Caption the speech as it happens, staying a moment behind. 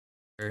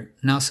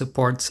now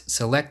supports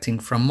selecting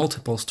from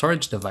multiple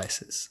storage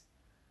devices.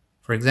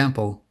 For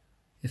example,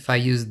 if I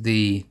use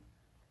the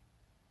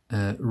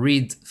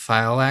read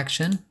file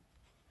action,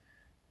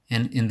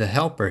 and in the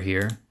helper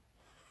here,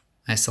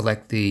 I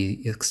select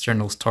the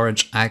external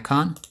storage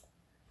icon,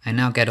 I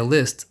now get a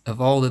list of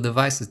all the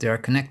devices that are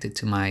connected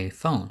to my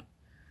phone.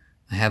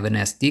 I have an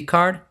SD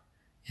card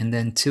and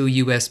then 2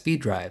 USB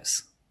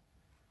drives.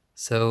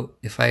 So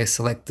if I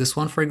select this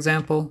one, for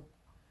example,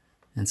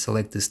 and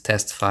select this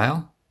test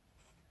file,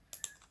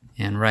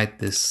 and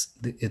write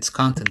its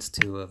contents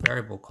to a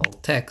variable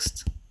called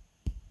text,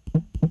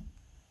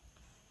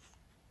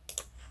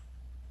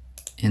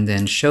 and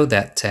then show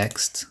that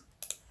text,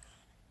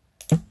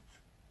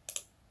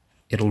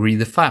 it'll read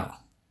the file.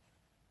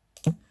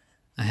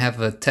 I have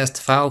a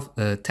test file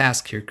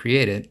task here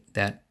created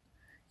that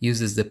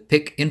uses the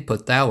pick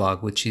input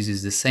dialog, which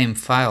uses the same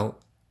file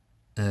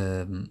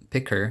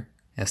picker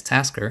as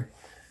tasker.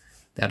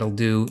 That'll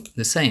do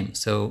the same.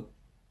 So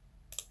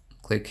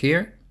click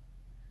here,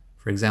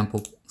 for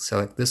example,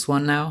 select this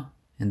one now,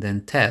 and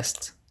then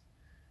test,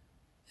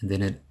 and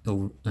then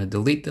it'll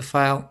delete the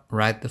file,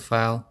 write the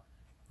file,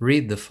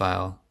 read the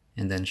file,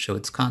 and then show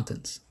its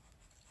contents.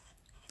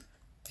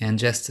 And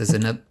just as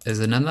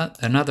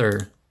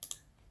another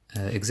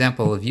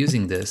example of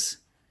using this,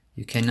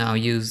 you can now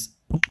use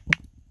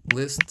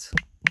list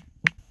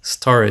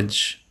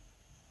storage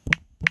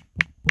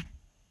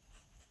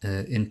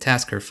in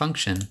tasker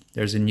function.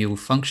 There's a new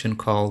function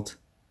called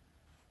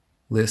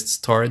list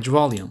storage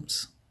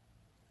volumes,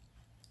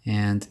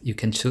 and you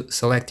can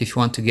select if you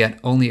want to get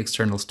only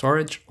external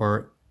storage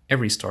or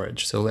every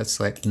storage. So let's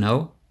select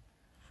no,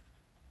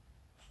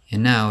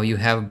 and now you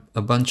have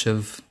a bunch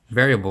of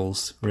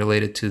variables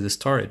related to the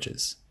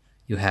storages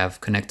you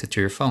have connected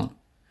to your phone.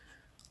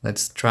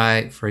 Let's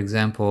try, for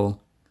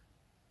example,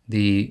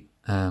 the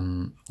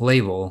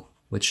label,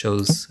 which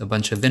shows a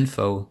bunch of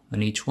info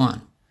on each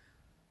one.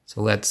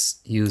 So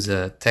let's use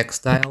a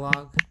text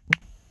dialog.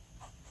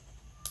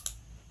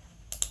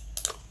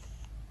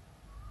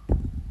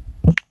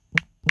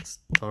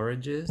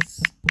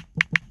 Storages.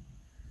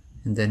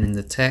 And then in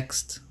the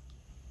text,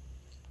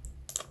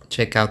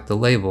 check out the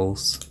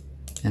labels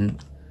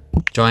and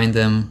join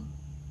them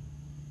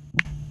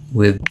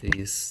with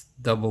these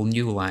double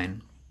new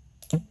line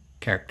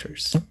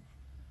characters.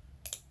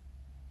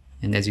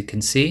 And as you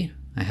can see,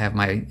 I have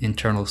my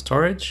internal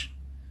storage,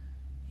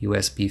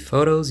 USB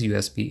photos,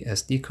 USB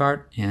SD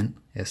card, and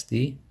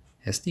SD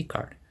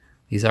card.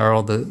 These are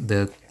all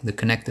the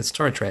connected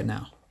storage right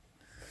now.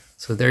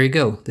 So there you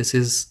go. This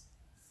is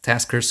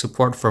Tasker's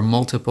support for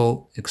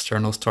multiple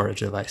external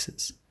storage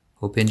devices.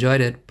 Hope you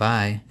enjoyed it.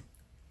 Bye.